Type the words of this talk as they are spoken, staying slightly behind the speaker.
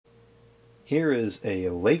Here is a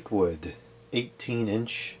Lakewood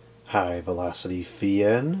 18-inch high-velocity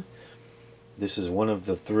FIAN. This is one of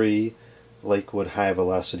the 3 Lakewood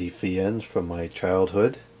high-velocity FIANs from my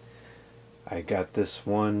childhood. I got this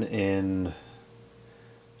one in,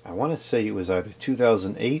 I want to say it was either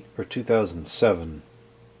 2008 or 2007.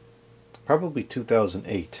 Probably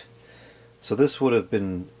 2008. So this would have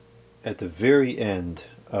been at the very end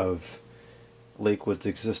of Lakewood's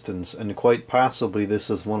existence, and quite possibly this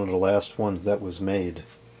is one of the last ones that was made.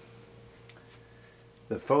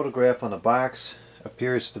 The photograph on the box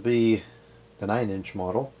appears to be the 9-inch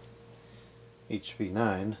model,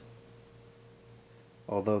 HV-9,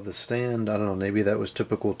 although the stand, I don't know, maybe that was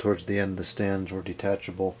typical towards the end. The stands were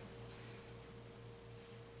detachable.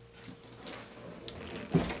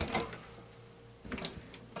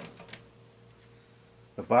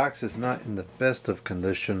 The box is not in the best of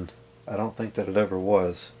condition. I don't think that it ever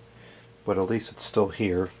was, but at least it's still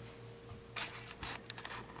here.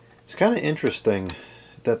 It's kind of interesting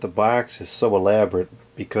that the box is so elaborate,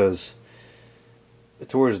 because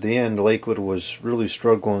towards the end Lakewood was really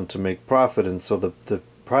struggling to make profit, and so the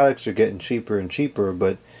products are getting cheaper and cheaper,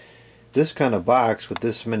 but this kind of box with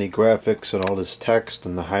this many graphics and all this text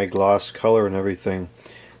and the high gloss color and everything,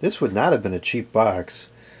 this would not have been a cheap box.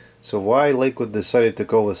 So why Lakewood decided to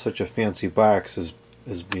go with such a fancy box is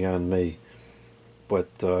beyond me. But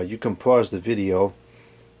you can pause the video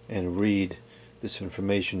and read this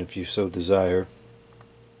information if you so desire.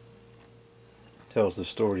 It tells the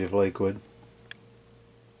story of Lakewood.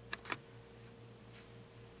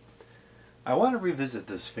 I want to revisit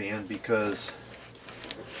this fan because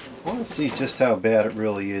I want to see just how bad it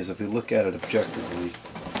really is if we look at it objectively.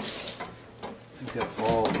 I think that's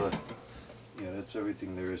all the... yeah, that's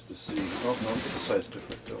everything there is to see. Oh no, the side's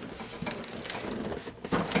different though.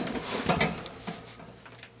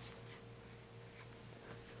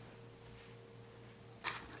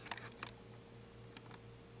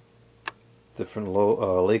 Different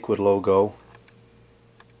Lakewood logo.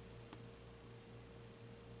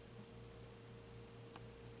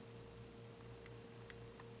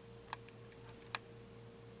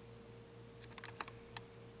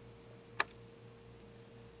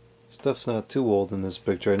 Stuff's not too old in this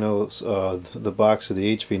picture. I know the box of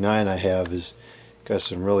the HV-9 I have is got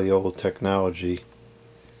some really old technology.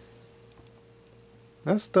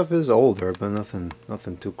 That stuff is older, but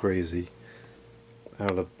nothing too crazy.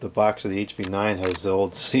 The box of the HV-9 has the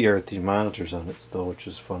old CRT monitors on it still, which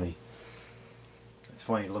is funny. It's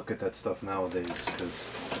funny to look at that stuff nowadays,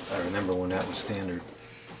 because I remember when that was standard.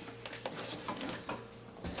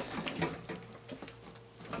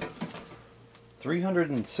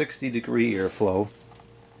 "360-degree airflow,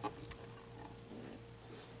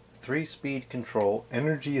 3-speed control,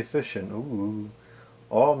 energy efficient, ooh,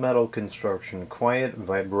 all metal construction, quiet,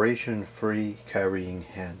 vibration-free carrying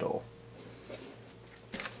handle."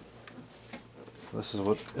 This is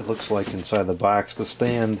what it looks like inside the box. The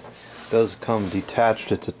stand does come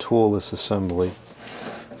detached. It's a toolless assembly.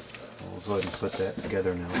 I'll go ahead and put that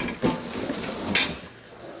together now.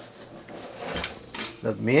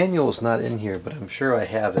 The manual's not in here, but I'm sure I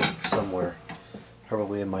have it somewhere.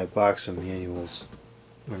 Probably in my box of manuals.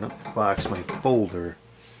 Or not box, my folder.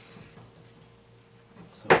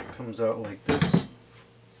 So it comes out like this.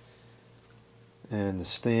 And the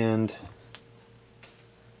stand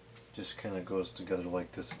just kind of goes together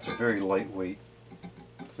like this. It's a very lightweight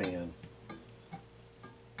fan.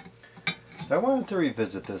 I wanted to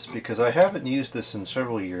revisit this because I haven't used this in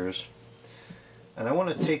several years, and I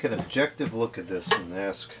want to take an objective look at this and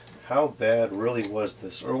ask, how bad really was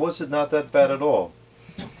this, or was it not that bad at all?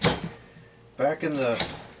 Back in the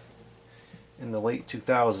late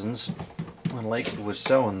 2000s, when Lakewood was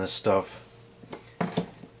selling this stuff,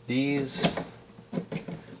 these,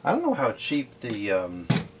 I don't know how cheap the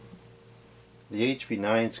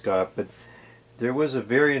HV-9s got, but there was a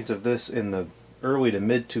variant of this in the early to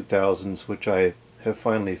mid 2000s, which I have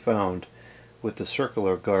finally found, with the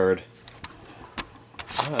circular guard.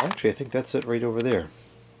 Actually, I think that's it right over there.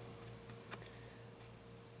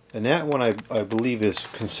 And that one I believe is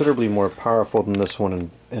considerably more powerful than this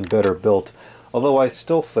one, and better built, although I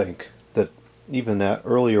still think that even that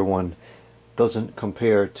earlier one doesn't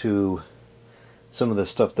compare to some of the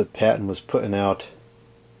stuff that Patton was putting out.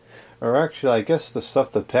 Or actually, I guess the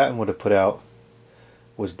stuff that Patton would have put out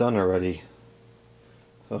was done already.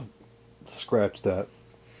 So, scratch that.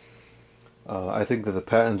 I think that the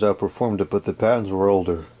Pattons outperformed it, but the Pattons were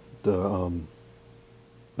older. The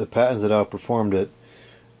Pattons that outperformed it,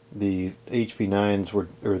 the HV-9s were,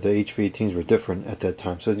 or the HV-18s were different at that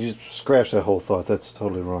time. So you scratch that whole thought. That's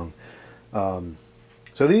totally wrong.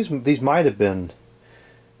 So these might have been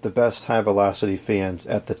the best high velocity fans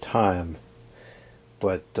at the time,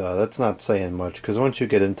 but that's not saying much, because once you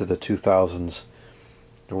get into the 2000s,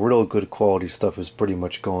 the real good quality stuff is pretty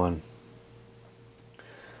much gone.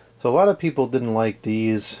 So a lot of people didn't like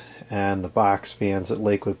these and the box fans that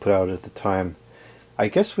Lakewood put out at the time. I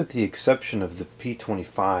guess with the exception of the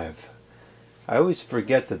P25. I always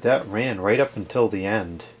forget that that ran right up until the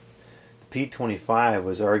end. The P25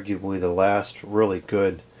 was arguably the last really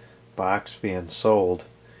good box fan sold.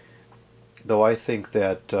 Though I think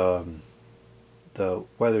that the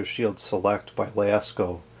Weather Shield Select by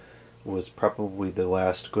Lasco was probably the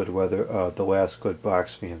last good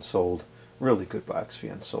box fan sold. Really good box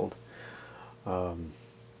fan sold.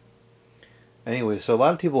 Anyway, so a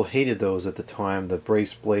lot of people hated those at the time. The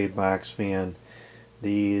brace blade box fan,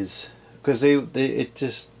 these, because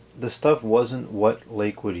the stuff wasn't what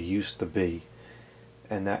Lakewood used to be,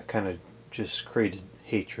 and that kind of just created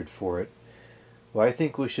hatred for it. Well, I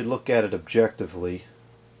think we should look at it objectively,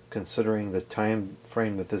 considering the time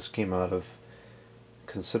frame that this came out of,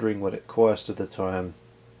 considering what it cost at the time.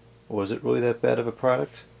 Was it really that bad of a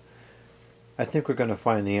product? I think we're going to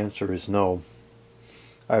find the answer is no.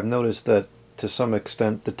 I've noticed that to some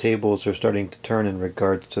extent the tables are starting to turn in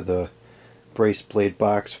regards to the brace blade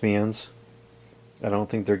box fans. I don't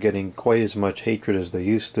think they're getting quite as much hatred as they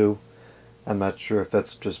used to. I'm not sure if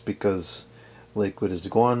that's just because Lakewood is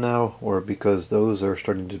gone now, or because those are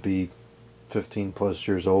starting to be 15 plus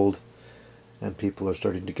years old and people are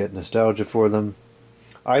starting to get nostalgia for them.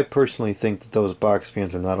 I personally think that those box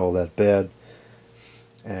fans are not all that bad,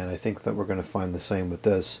 and I think that we're going to find the same with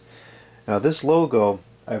this. Now this logo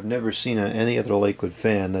I've never seen on any other Lakewood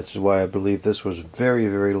fan. That's why I believe this was very,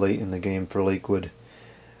 very late in the game for Lakewood.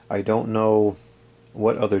 I don't know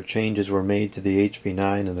what other changes were made to the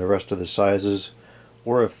HV-9 and the rest of the sizes,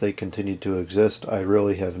 or if they continue to exist. I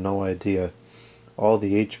really have no idea. All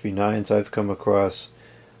the HV-9s I've come across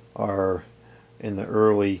are in the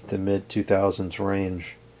early to mid 2000s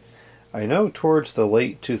range. I know towards the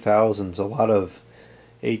late 2000s a lot of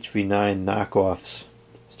HV-9 knockoffs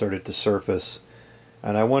started to surface,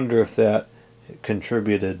 and I wonder if that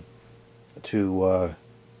contributed to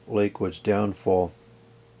Lakewood's downfall.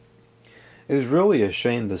 It was really a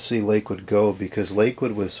shame to see Lakewood go, because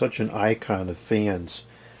Lakewood was such an icon of fans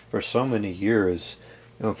for so many years.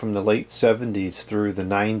 You know, from the late 70s through the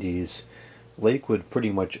 90s, Lakewood pretty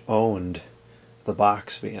much owned the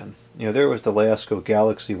box fan. You know, there was the Lasco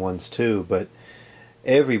Galaxy ones too, but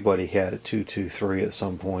everybody had a 223 at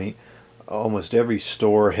some point. Almost every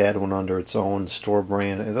store had one under its own store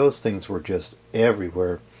brand, and those things were just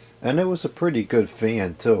everywhere. And it was a pretty good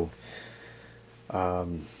fan too.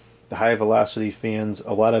 The high velocity fans,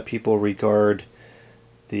 a lot of people regard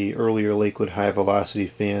the earlier Lakewood high velocity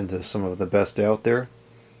fans as some of the best out there.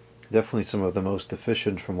 Definitely some of the most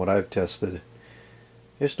efficient from what I've tested.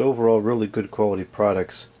 Just overall really good quality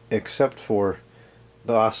products, except for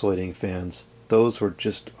the oscillating fans. Those were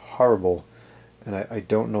just horrible, and I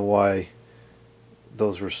don't know why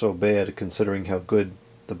those were so bad, considering how good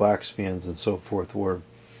the box fans and so forth were.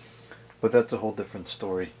 But that's a whole different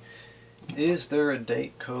story. Is there a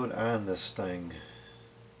date code on this thing?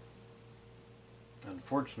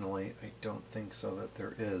 Unfortunately, I don't think so that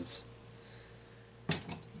there is.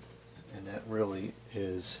 And that really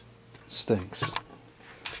stinks.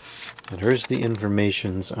 And here's the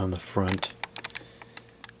informations on the front.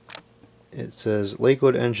 It says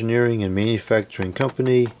Lakewood Engineering and Manufacturing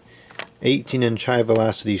Company, 18-inch high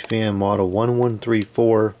velocity fan model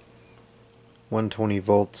 1134, 120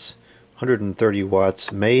 volts, 130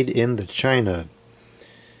 watts, made in the China.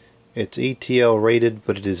 It's ETL rated,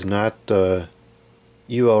 but it is not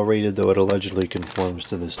UL rated, though it allegedly conforms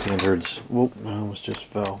to the standards. Whoop, I almost just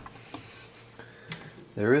fell.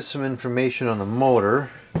 There is some information on the motor.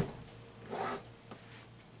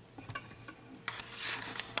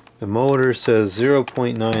 The motor says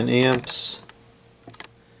 0.9 amps,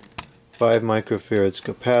 5 microfarads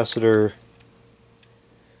capacitor,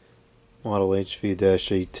 model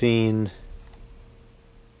HV-18.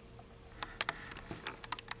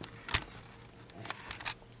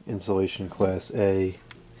 Insulation class A.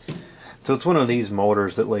 So it's one of these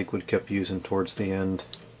motors that Lakewood kept using towards the end.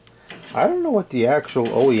 I don't know what the actual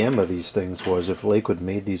OEM of these things was, if Lakewood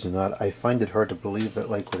made these or not. I find it hard to believe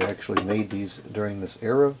that Lakewood actually made these during this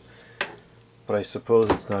era, but I suppose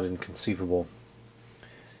it's not inconceivable.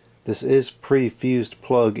 This is pre-fused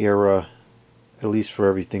plug era, at least for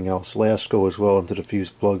everything else. Lasco as well into the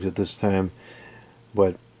fused plugs at this time,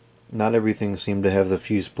 but not everything seemed to have the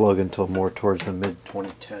fused plug until more towards the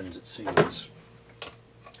mid-2010s, it seems.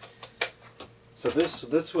 So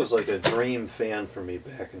this was like a dream fan for me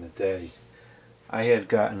back in the day. I had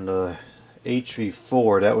gotten the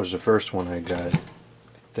HV-4. That was the first one I got, I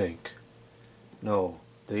think. No,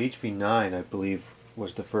 the HV-9, I believe,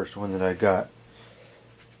 was the first one that I got.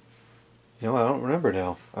 You know, I don't remember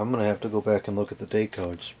now. I'm going to have to go back and look at the date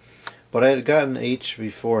codes. But I had gotten the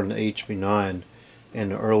HV-4 and the HV-9 in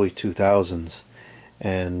the early 2000s.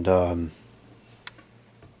 And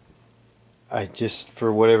I just,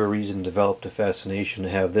 for whatever reason, developed a fascination to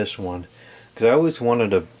have this one. Because I always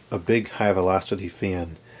wanted a big high velocity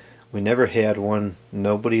fan. We never had one.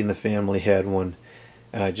 Nobody in the family had one.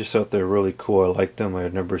 And I just thought they were really cool. I liked them. I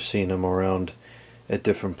remember seeing them around at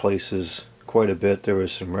different places quite a bit. There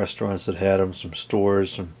was some restaurants that had them, some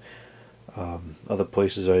stores, some other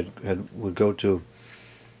places would go to.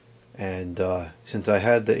 And since I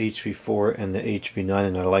had the HV-4 and the HV-9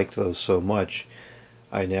 and I liked those so much,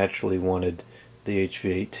 I naturally wanted the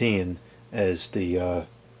HV-18 as the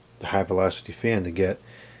high velocity fan to get.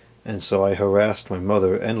 And so I harassed my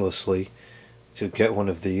mother endlessly to get one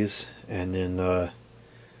of these, and then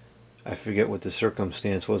I forget what the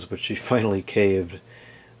circumstance was, but she finally caved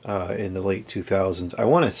in the late 2000s. I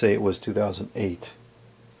want to say it was 2008,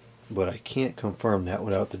 but I can't confirm that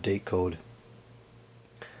without the date code.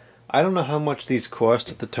 I don't know how much these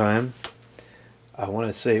cost at the time. I want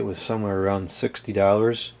to say it was somewhere around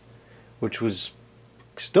 $60, which was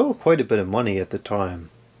still quite a bit of money at the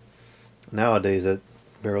time. Nowadays, I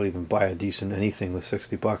barely even buy a decent anything with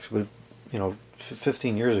 $60, but you know,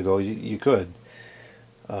 15 years ago, you could.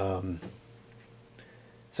 So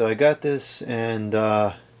I got this, and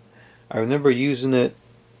I remember using it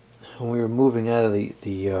when we were moving out of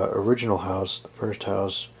the original house, the first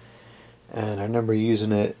house, and I remember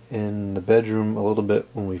using it in the bedroom a little bit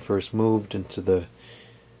when we first moved into the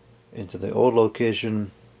old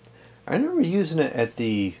location. I remember using it at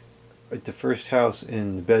the first house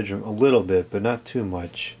in the bedroom a little bit, but not too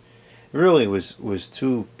much. It really was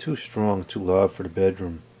too strong, too loud for the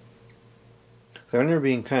bedroom. I remember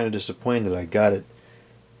being kind of disappointed I got it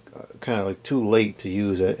kind of like too late to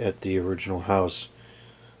use at the original house.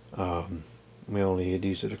 We only had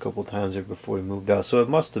used it a couple times there before we moved out, so it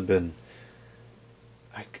must have been,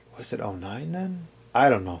 was it 09 then? I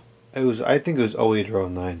don't know. I think it was 08 or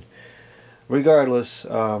 09. Regardless,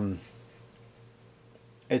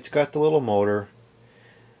 it's got the little motor.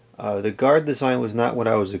 The guard design was not what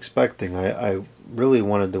I was expecting. I really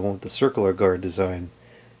wanted the one with the circular guard design.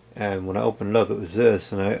 And when I opened it up, it was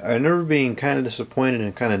this. And I remember being kind of disappointed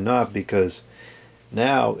and kind of not, because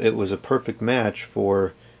now it was a perfect match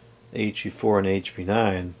for HV-4 and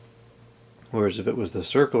HV-9. Whereas if it was the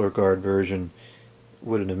circular guard version, it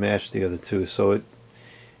wouldn't have matched the other two. So it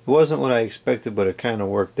wasn't what I expected, but it kind of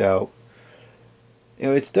worked out. You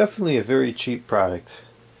know, it's definitely a very cheap product.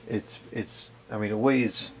 I mean, it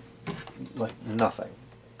weighs like nothing.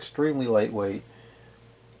 Extremely lightweight.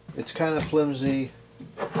 It's kind of flimsy.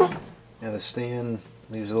 And the stand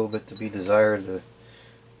leaves a little bit to be desired. The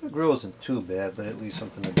grill isn't too bad, but it leaves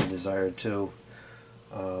something to be desired too.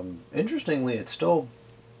 Interestingly, it's still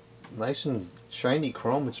nice and shiny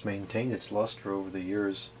chrome. It's maintained its luster over the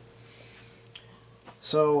years.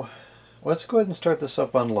 So let's go ahead and start this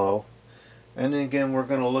up on low. And then again, we're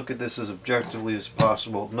going to look at this as objectively as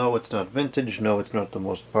possible. No, it's not vintage. No, it's not the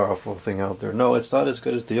most powerful thing out there. No, it's not as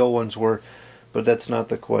good as the old ones were. But that's not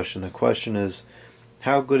the question. The question is,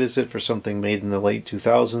 how good is it for something made in the late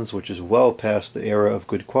 2000s, which is well past the era of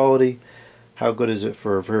good quality? How good is it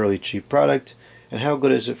for a fairly cheap product? And how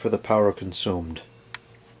good is it for the power consumed?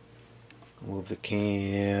 Move the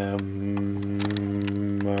camera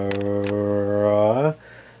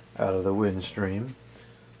out of the wind stream.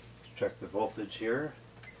 Check the voltage here.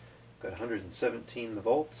 Got 117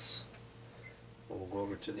 volts. We'll go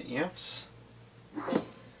over to the amps.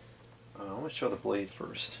 Let me show the blade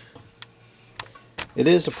first. It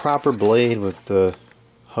is a proper blade with the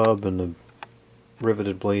hub and the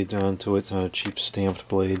riveted blades onto it. It's not a cheap stamped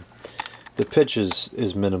blade. The pitch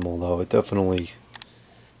is minimal though. It definitely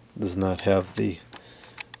does not have the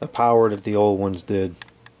power that the old ones did.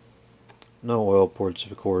 No oil ports,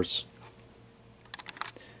 of course.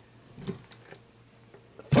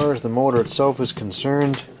 As far as the motor itself is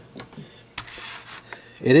concerned,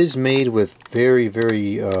 it is made with very,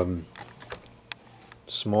 very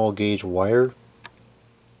small gauge wire.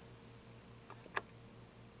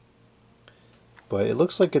 But it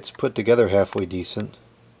looks like it's put together halfway decent.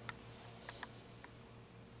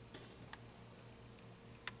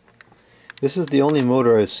 This is the only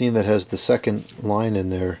motor I've seen that has the second line in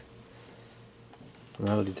there.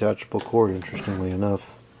 Not a detachable cord, interestingly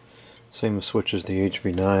enough. Same switch as the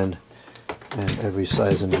HV-9 and every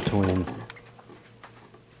size in between.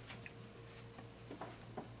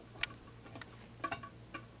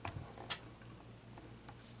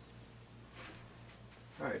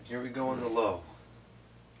 Alright, here we go on the low.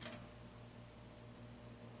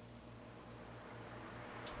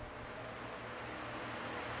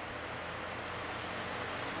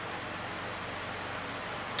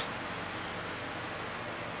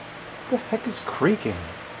 What the heck is creaking?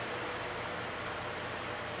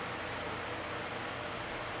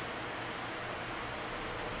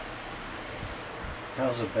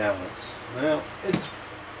 How's the balance? Well,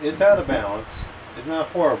 it's out of balance. It's not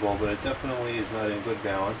horrible, but it definitely is not in good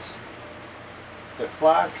balance. The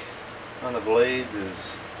clock on the blades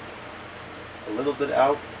is a little bit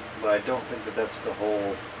out, but I don't think that that's the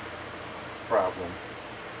whole problem.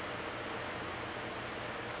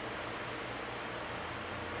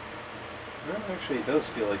 Well, actually, it does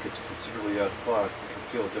feel like it's considerably out of clock. You can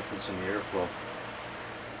feel a difference in the airflow.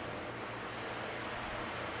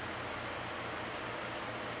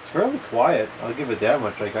 It's fairly quiet, I'll give it that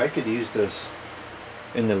much. Like, I could use this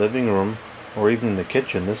in the living room or even in the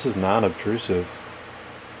kitchen. This is non-obtrusive.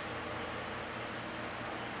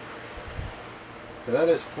 That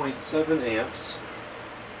is 0.7 amps.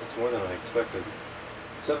 That's more than I expected.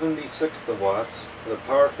 76 the watts, with a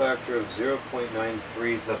power factor of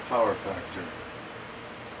 0.93 the power factor.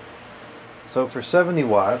 So for 70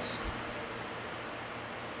 watts,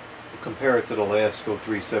 we'll compare it to the Lakewood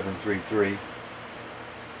 3733,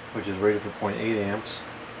 which is rated for 0.8 amps.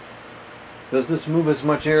 Does this move as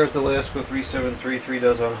much air as the Lakewood 3733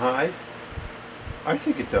 does on high? I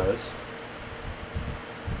think it does.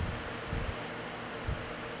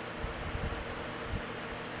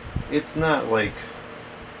 It's not like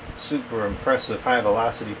super impressive high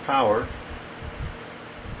velocity power.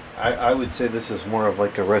 I would say this is more of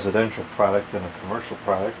like a residential product than a commercial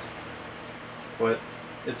product, but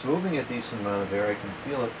it's moving a decent amount of air. I can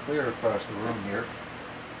feel it clear across the room here.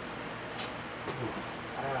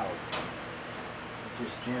 Oof, ow. I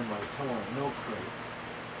just jammed my toe on a milk crate.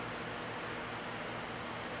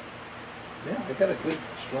 Yeah, I got a good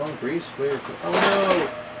strong breeze clear. Oh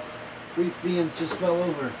no! 3 fans just fell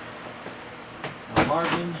over. A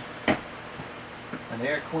margin, an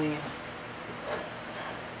air clean,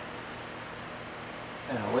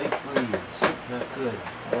 and a lake breeze. Not good.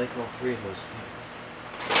 I like all 3 of those fans.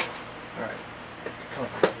 Alright, come on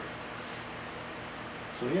here.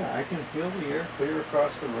 So yeah, I can feel the air clear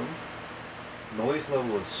across the room. Noise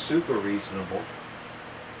level is super reasonable.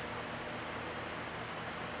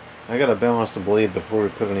 I gotta balance the blade before we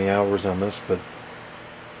put any hours on this, but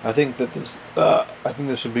I think that this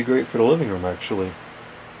would be great for the living room, actually.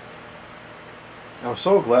 I'm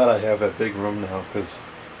so glad I have that big room now, because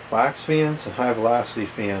box fans and high velocity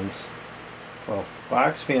fans, well,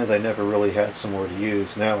 box fans I never really had somewhere to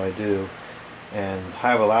use, now I do. And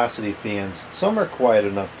high velocity fans, some are quiet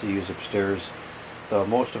enough to use upstairs, though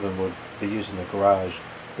most of them would be used in the garage.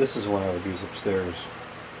 This is one I would use upstairs.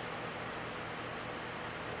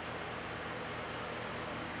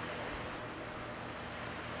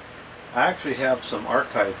 I actually have some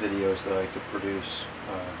archive videos that I could produce,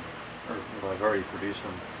 or well, I've already produced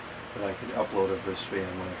them, that I could upload of this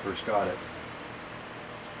fan when I first got it.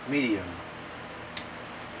 Medium.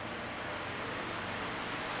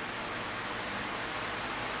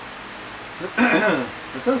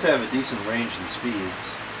 It does have a decent range in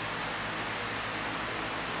speeds.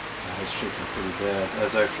 It's shaking pretty bad.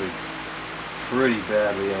 That's actually pretty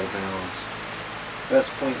badly out of balance. That's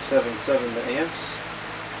 0.77 the amps.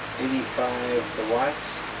 85 the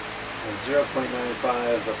watts, and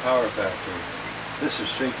 0.95 the power factor. This is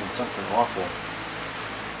shaking something awful.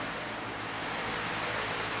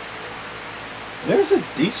 There's a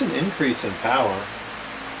decent increase in power.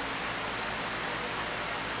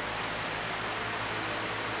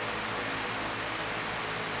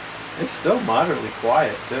 It's still moderately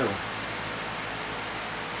quiet too.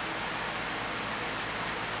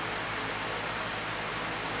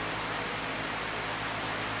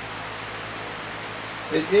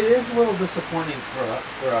 It is a little disappointing for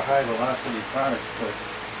a high velocity product, but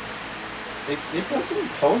it doesn't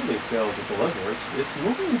totally fail to deliver. It's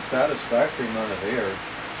moving a satisfactory amount of air.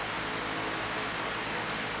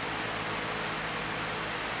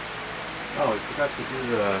 Oh, I forgot to do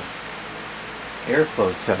the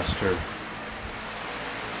airflow tester.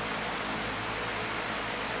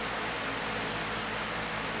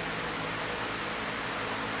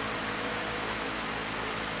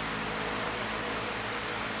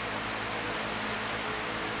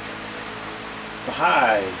 The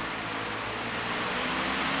high.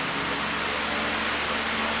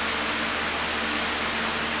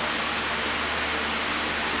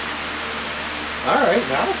 Alright,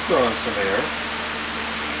 now it's throwing some air.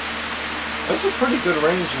 That's a pretty good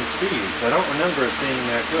range in speeds. I don't remember it being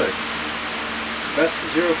that good. That's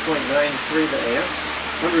 0.93 the amps,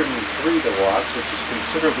 103 the watts, which is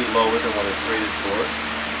considerably lower than what it's rated for,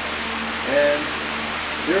 and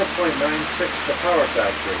 0.96 the power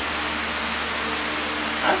factor.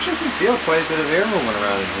 I actually can feel quite a bit of air moving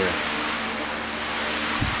around in here.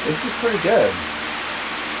 This is pretty good.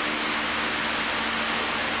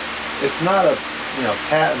 It's not a,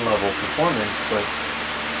 patent level performance, but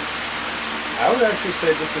I would actually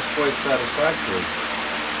say this is quite satisfactory.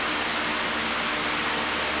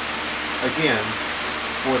 Again,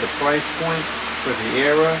 for the price point, for the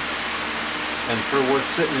era, and for what's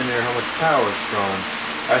sitting in there, how much power it's drawn,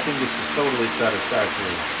 I think this is totally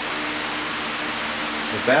satisfactory.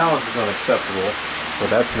 The balance is unacceptable,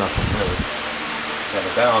 but that's nothing new. Yeah,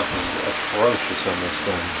 the balance is atrocious on this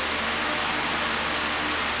thing.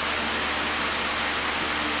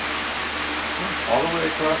 All the way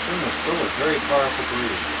across the room is still a very powerful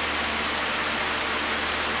breeze.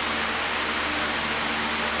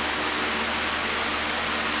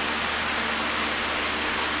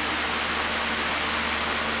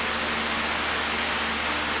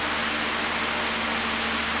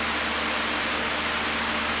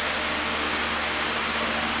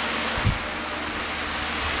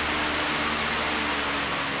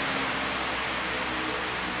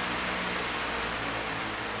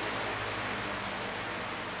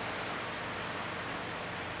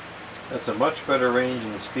 That's a much better range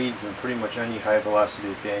and speeds than pretty much any high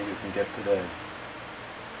velocity fan you can get today.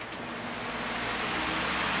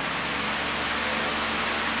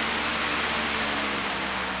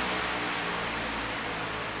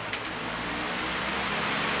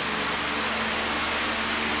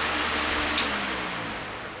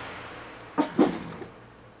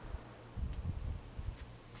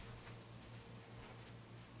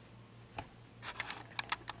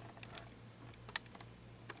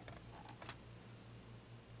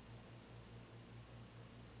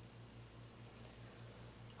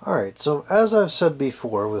 Alright, so as I've said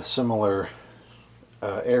before with similar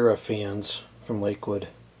era fans from Lakewood,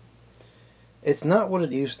 it's not what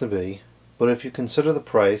it used to be, but if you consider the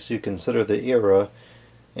price, you consider the era,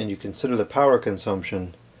 and you consider the power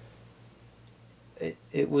consumption,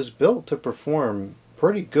 it was built to perform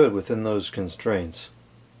pretty good within those constraints.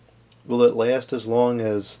 Will it last as long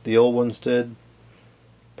as the old ones did?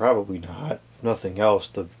 Probably not. If nothing else,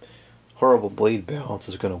 the horrible blade balance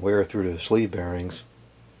is going to wear through the sleeve bearings.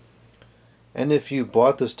 And if you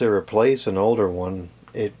bought this to replace an older one,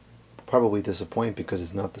 it probably disappoint because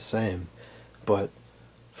it's not the same. But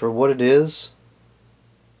for what it is,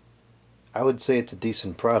 I would say it's a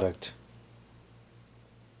decent product.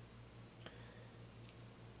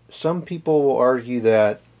 Some people will argue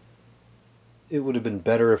that it would have been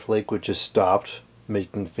better if Lakewood just stopped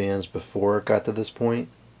making fans before it got to this point.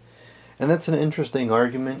 And that's an interesting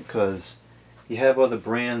argument because you have other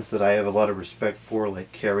brands that I have a lot of respect for,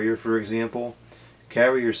 like Carrier, for example.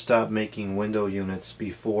 Carrier stopped making window units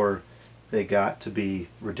before they got to be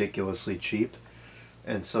ridiculously cheap.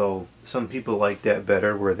 And so some people like that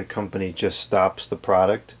better, where the company just stops the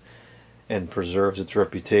product and preserves its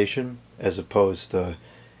reputation, as opposed to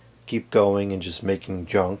keep going and just making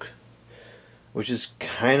junk. Which is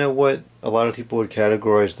kind of what a lot of people would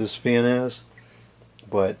categorize this fan as.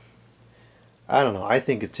 But I don't know, I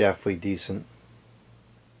think it's halfway decent.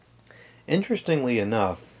 Interestingly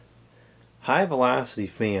enough, high velocity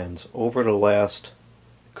fans over the last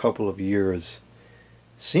couple of years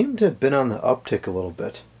seem to have been on the uptick a little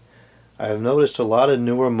bit. I've noticed a lot of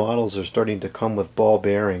newer models are starting to come with ball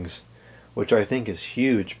bearings, which I think is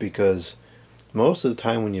huge because most of the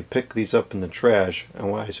time when you pick these up in the trash, and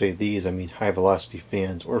when I say these I mean high velocity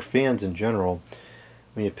fans or fans in general,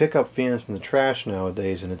 when you pick up fans from the trash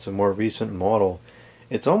nowadays and it's a more recent model,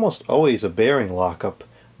 it's almost always a bearing lockup,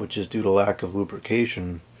 which is due to lack of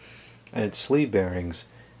lubrication, and it's sleeve bearings.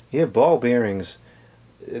 You have ball bearings,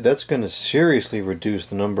 that's going to seriously reduce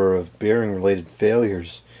the number of bearing related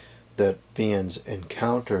failures that fans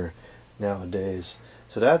encounter nowadays.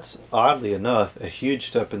 So that's, oddly enough, a huge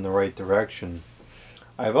step in the right direction.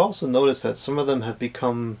 I've also noticed that some of them have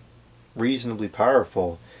become reasonably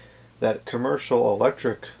powerful. That commercial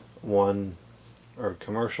electric one, or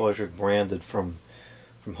commercial electric branded from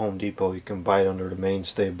Home Depot, you can buy it under the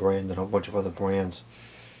Mainstay brand and a bunch of other brands.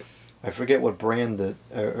 I forget what brand that,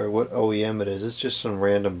 or what OEM it is. It's just some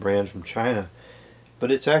random brand from China.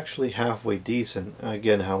 But it's actually halfway decent.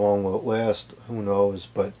 Again, how long will it last? Who knows?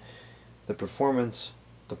 But the performance,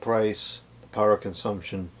 the price, the power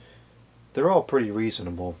consumption, they're all pretty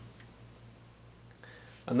reasonable.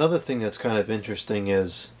 Another thing that's kind of interesting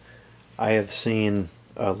is I have seen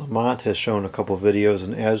Lamont has shown a couple videos,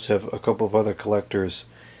 and as have a couple of other collectors,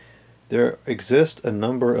 There exist a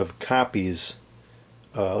number of copies,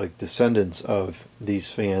 like descendants of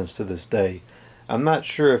these fans to this day. I'm not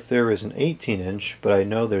sure if there is an 18-inch, but I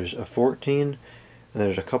know there's a 14 and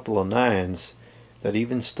there's a couple of 9s that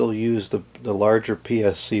even still use the larger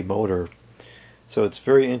PSC motor. So it's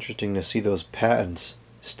very interesting to see those patents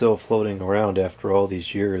still floating around after all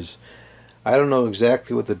these years. I don't know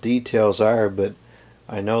exactly what the details are, but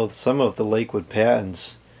I know some of the Lakewood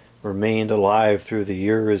patents remained alive through the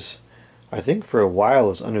years. I think for a while it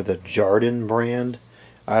was under the Jardin brand.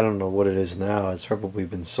 I don't know what it is now. It's probably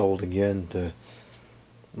been sold again to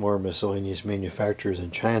more miscellaneous manufacturers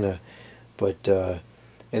in China. But it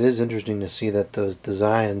is interesting to see that those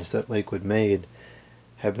designs that Lakewood made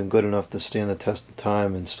have been good enough to stand the test of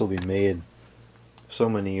time and still be made so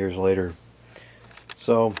many years later.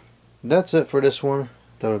 So that's it for this one.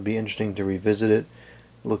 Thought it would be interesting to revisit it,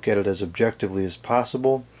 look at it as objectively as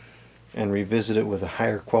possible, and revisit it with a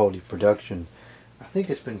higher quality production. I think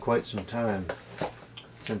it's been quite some time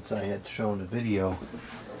since I had shown a video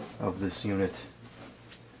of this unit,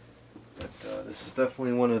 but this is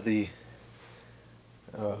definitely one of the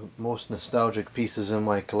most nostalgic pieces in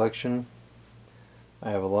my collection. I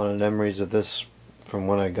have a lot of memories of this from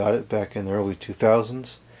when I got it back in the early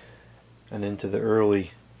 2000s and into the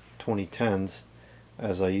early 2010s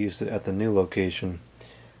as I used it at the new location.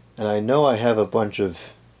 And I know I have a bunch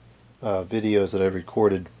of videos that I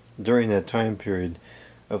recorded during that time period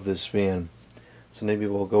of this van, so maybe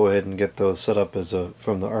we'll go ahead and get those set up as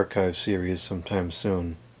from the archive series sometime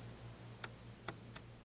soon.